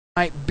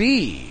might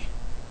be.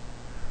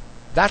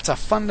 That's a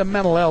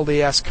fundamental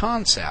LDS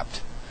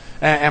concept.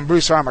 And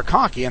Bruce R.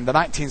 McConkie in the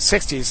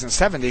 1960s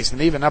and 70s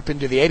and even up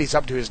into the 80s,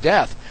 up to his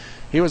death,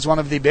 he was one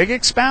of the big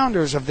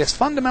expounders of this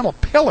fundamental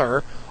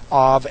pillar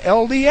of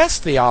LDS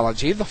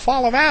theology, the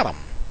fall of Adam.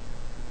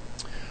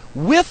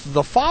 With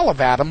the fall of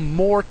Adam,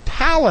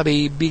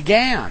 mortality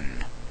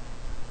began.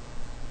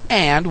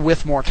 And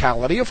with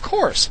mortality, of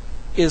course,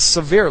 is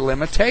severe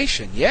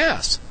limitation.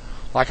 Yes.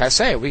 Like I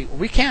say,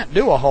 we can't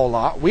do a whole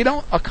lot. We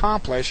don't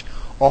accomplish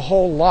a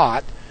whole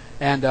lot.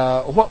 And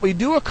what we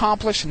do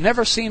accomplish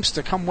never seems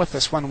to come with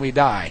us when we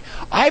die.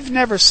 I've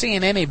never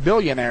seen any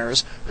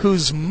billionaires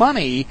whose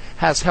money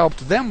has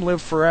helped them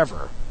live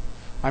forever.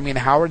 I mean,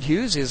 Howard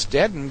Hughes is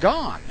dead and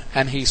gone.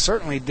 And he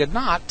certainly did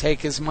not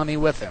take his money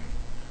with him.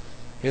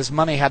 His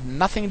money had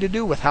nothing to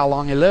do with how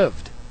long he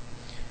lived.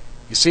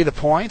 You see the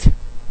point?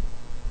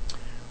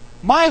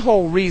 My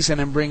whole reason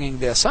in bringing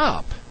this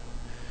up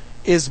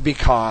is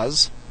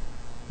because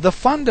the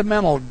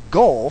fundamental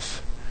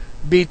gulf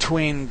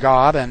between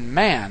God and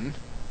man,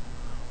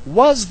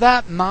 was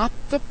that not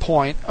the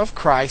point of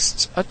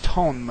Christ's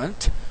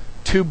atonement,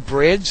 to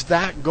bridge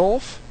that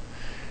gulf?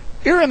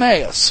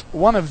 Irenaeus,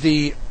 one of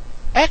the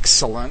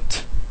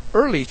excellent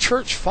early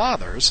church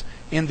fathers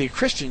in the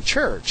Christian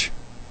church,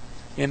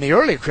 in the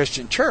early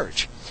Christian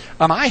church,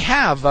 and I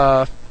have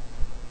a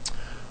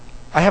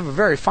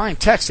very fine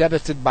text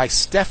edited by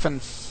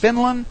Stefan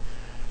Finland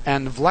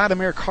and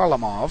Vladimir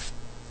Karlamov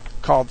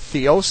called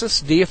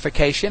Theosis,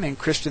 Deification in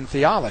Christian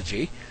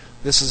Theology.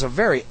 This is a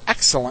very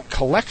excellent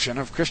collection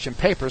of Christian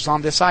papers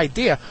on this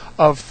idea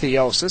of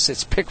theosis.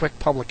 It's Pickwick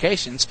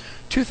Publications,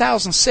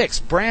 2006,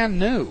 brand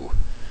new.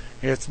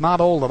 It's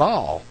not old at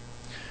all.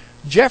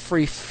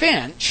 Jeffrey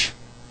Finch,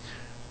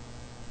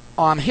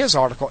 on his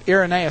article,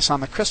 Irenaeus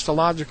on the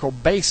Christological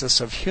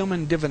Basis of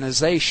Human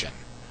Divinization.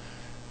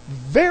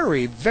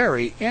 Very,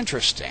 very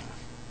interesting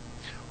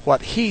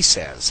what he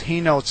says.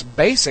 He notes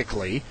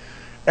basically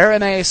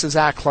Irenaeus'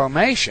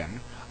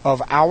 acclamation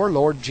of our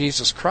Lord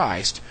Jesus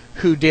Christ,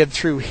 who did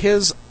through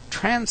his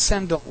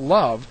transcendent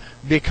love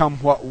become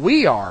what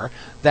we are,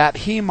 that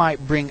he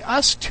might bring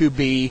us to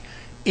be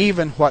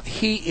even what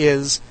he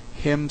is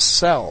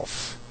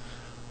himself.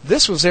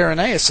 This was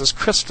Irenaeus'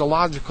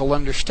 Christological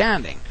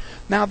understanding.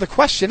 Now the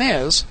question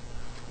is,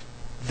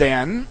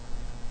 then,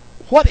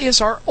 what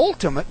is our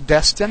ultimate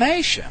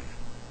destination?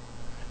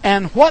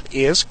 And what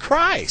is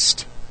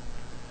Christ?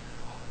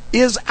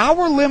 Is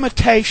our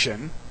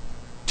limitation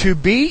to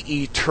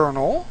be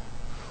eternal,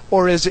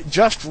 or is it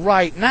just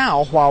right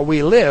now while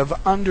we live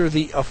under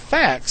the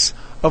effects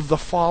of the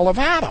fall of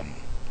Adam?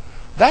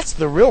 That's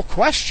the real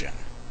question.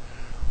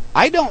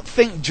 I don't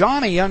think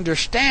Johnny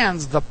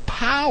understands the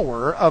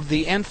power of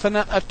the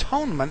infinite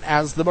atonement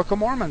as the Book of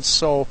Mormon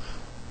so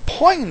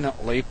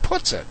poignantly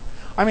puts it.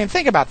 I mean,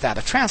 think about that.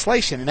 A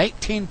translation in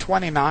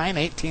 1829,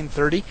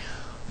 1830,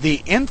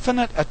 the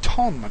infinite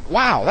atonement.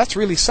 Wow, that's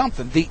really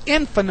something. The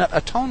infinite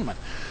atonement.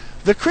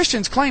 The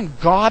Christians claim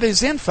God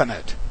is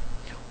infinite.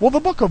 Well, the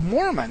Book of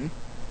Mormon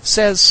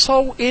says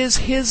so is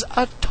his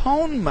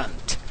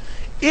atonement.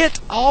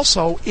 It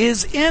also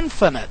is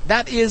infinite.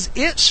 That is,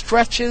 it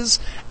stretches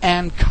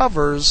and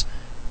covers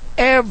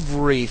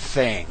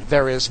everything.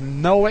 There is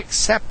no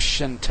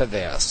exception to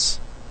this.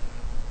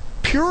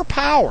 Pure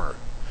power.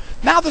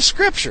 Now, the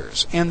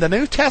Scriptures in the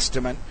New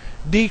Testament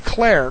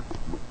declare,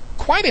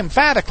 quite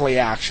emphatically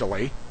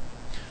actually,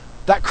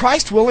 that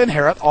Christ will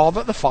inherit all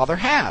that the Father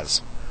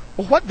has.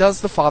 Well, what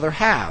does the Father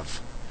have?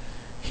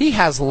 He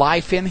has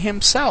life in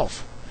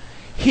himself.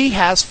 He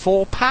has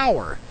full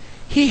power.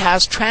 He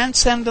has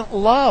transcendent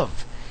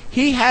love.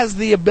 He has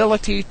the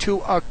ability to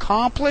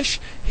accomplish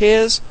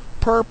his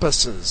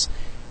purposes.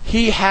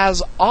 He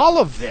has all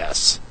of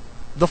this,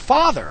 the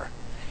Father.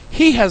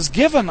 He has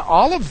given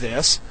all of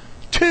this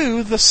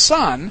to the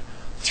Son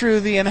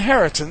through the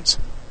inheritance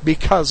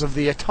because of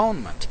the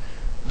atonement.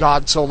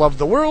 God so loved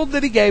the world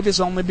that he gave his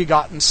only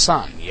begotten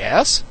Son.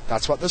 Yes,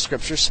 that's what the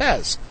Scripture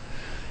says.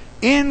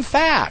 In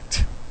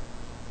fact,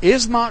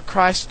 is not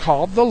Christ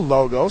called the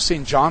Logos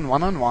in John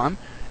 1:1?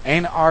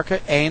 Ein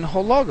arche, ein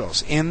ho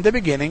logos. In the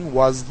beginning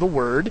was the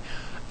Word,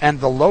 and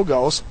the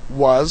Logos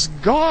was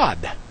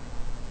God.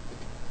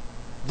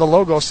 The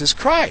Logos is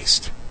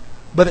Christ,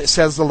 but it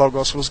says the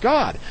Logos was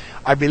God.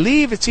 I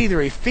believe it's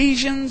either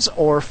Ephesians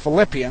or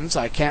Philippians,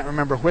 I can't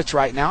remember which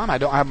right now, and I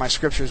don't have my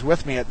scriptures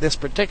with me at this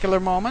particular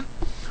moment,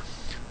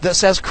 that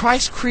says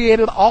Christ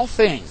created all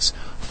things.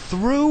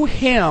 Through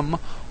him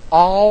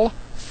all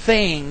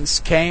things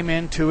came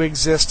into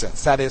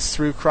existence. That is,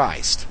 through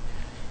Christ.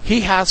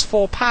 He has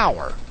full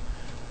power.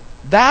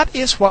 That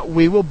is what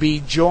we will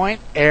be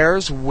joint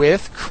heirs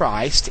with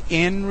Christ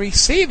in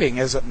receiving,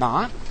 is it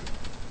not?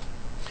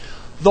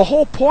 The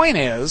whole point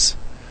is,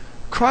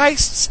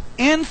 Christ's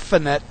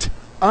infinite,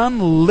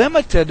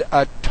 unlimited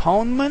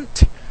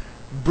atonement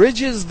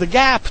bridges the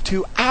gap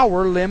to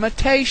our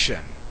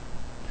limitation.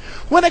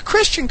 When a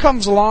Christian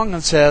comes along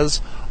and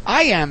says,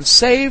 I am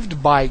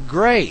saved by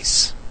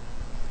grace,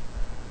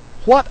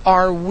 what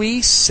are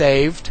we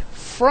saved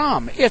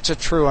from? It's a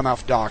true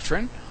enough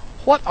doctrine.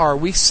 What are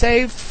we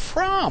saved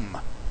from?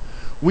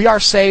 We are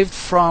saved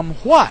from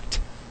what?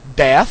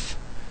 Death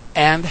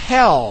and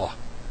hell.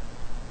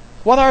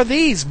 What are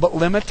these but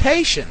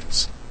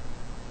limitations?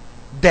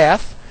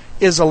 Death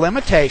is a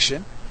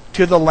limitation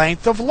to the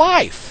length of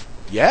life.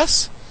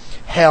 Yes?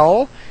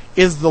 Hell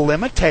is the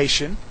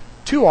limitation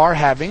to our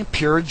having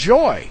pure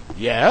joy.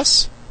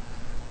 Yes?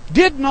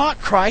 Did not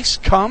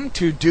Christ come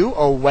to do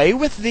away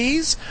with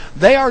these?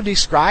 They are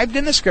described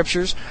in the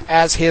Scriptures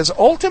as His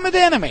ultimate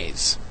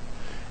enemies.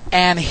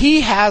 And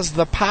He has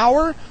the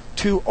power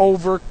to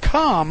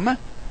overcome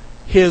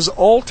His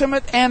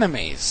ultimate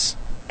enemies.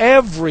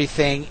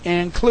 Everything,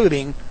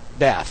 including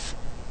death.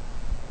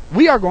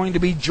 We are going to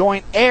be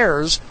joint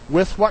heirs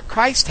with what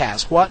Christ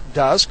has. What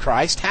does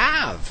Christ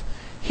have?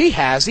 He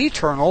has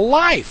eternal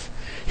life.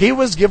 He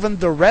was given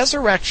the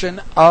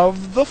resurrection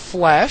of the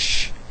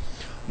flesh.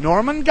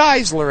 Norman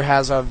Geisler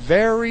has a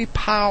very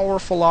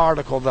powerful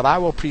article that I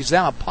will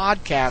present a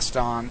podcast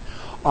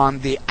on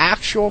the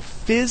actual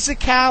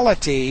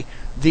physicality,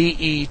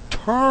 the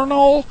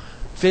eternal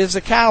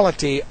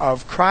physicality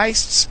of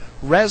Christ's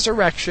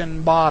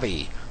resurrection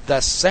body. The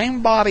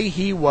same body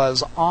He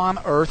was on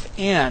earth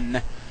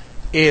in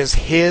is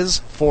His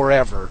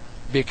forever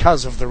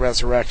because of the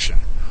resurrection.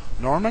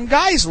 Norman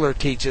Geisler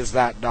teaches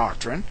that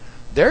doctrine.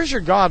 There's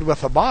your God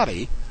with a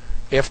body.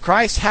 If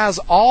Christ has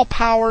all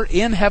power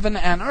in heaven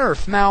and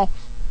earth. Now,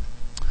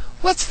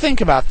 let's think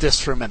about this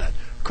for a minute.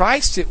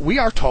 We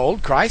are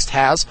told Christ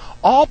has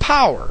all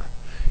power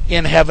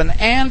in heaven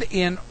and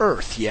in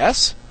earth,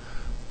 yes?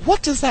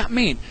 What does that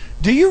mean?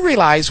 Do you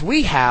realize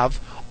we have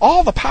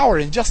all the power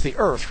in just the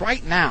earth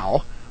right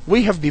now?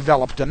 We have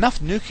developed enough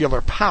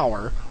nuclear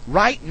power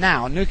right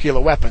now, nuclear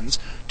weapons,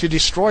 to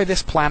destroy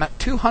this planet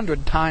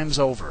 200 times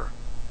over.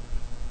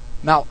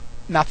 Now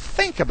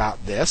think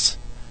about this.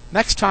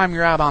 Next time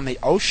you're out on the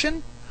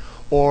ocean,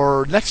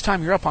 or next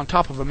time you're up on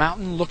top of a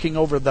mountain looking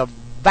over the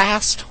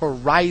vast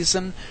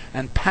horizon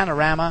and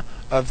panorama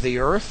of the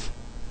earth,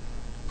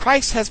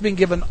 Christ has been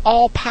given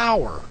all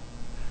power.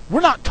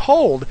 We're not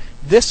told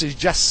this is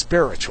just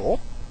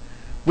spiritual.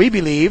 We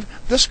believe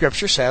the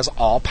Scripture says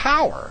all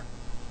power.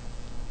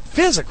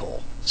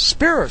 Physical,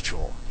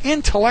 spiritual,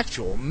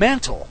 intellectual,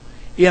 mental,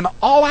 in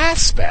all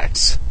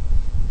aspects.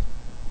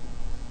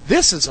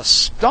 This is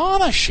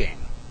astonishing.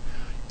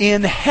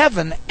 In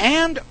heaven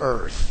and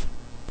earth.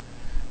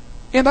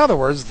 In other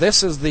words,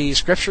 this is the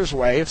Scripture's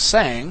way of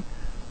saying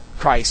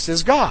Christ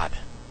is God.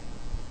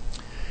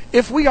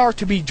 If we are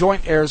to be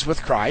joint heirs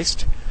with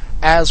Christ,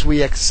 as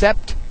we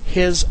accept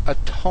His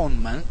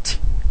atonement,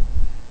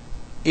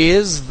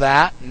 is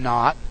that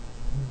not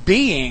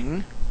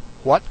being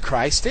what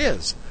Christ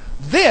is?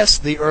 This,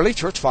 the early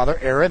church father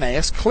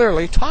Irenaeus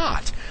clearly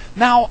taught.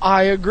 Now,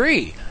 I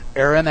agree.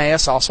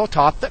 Irenaeus also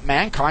taught that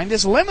mankind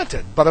is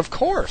limited,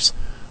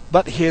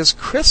 but his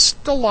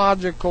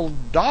Christological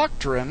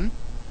doctrine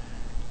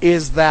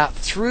is that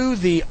through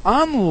the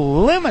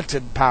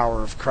unlimited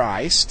power of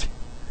Christ,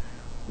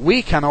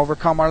 we can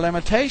overcome our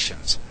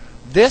limitations.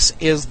 This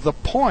is the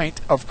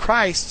point of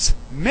Christ's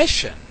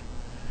mission.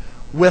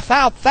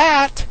 Without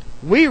that,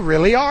 we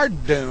really are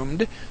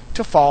doomed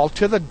to fall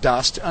to the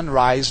dust and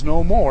rise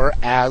no more,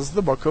 as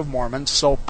the Book of Mormon so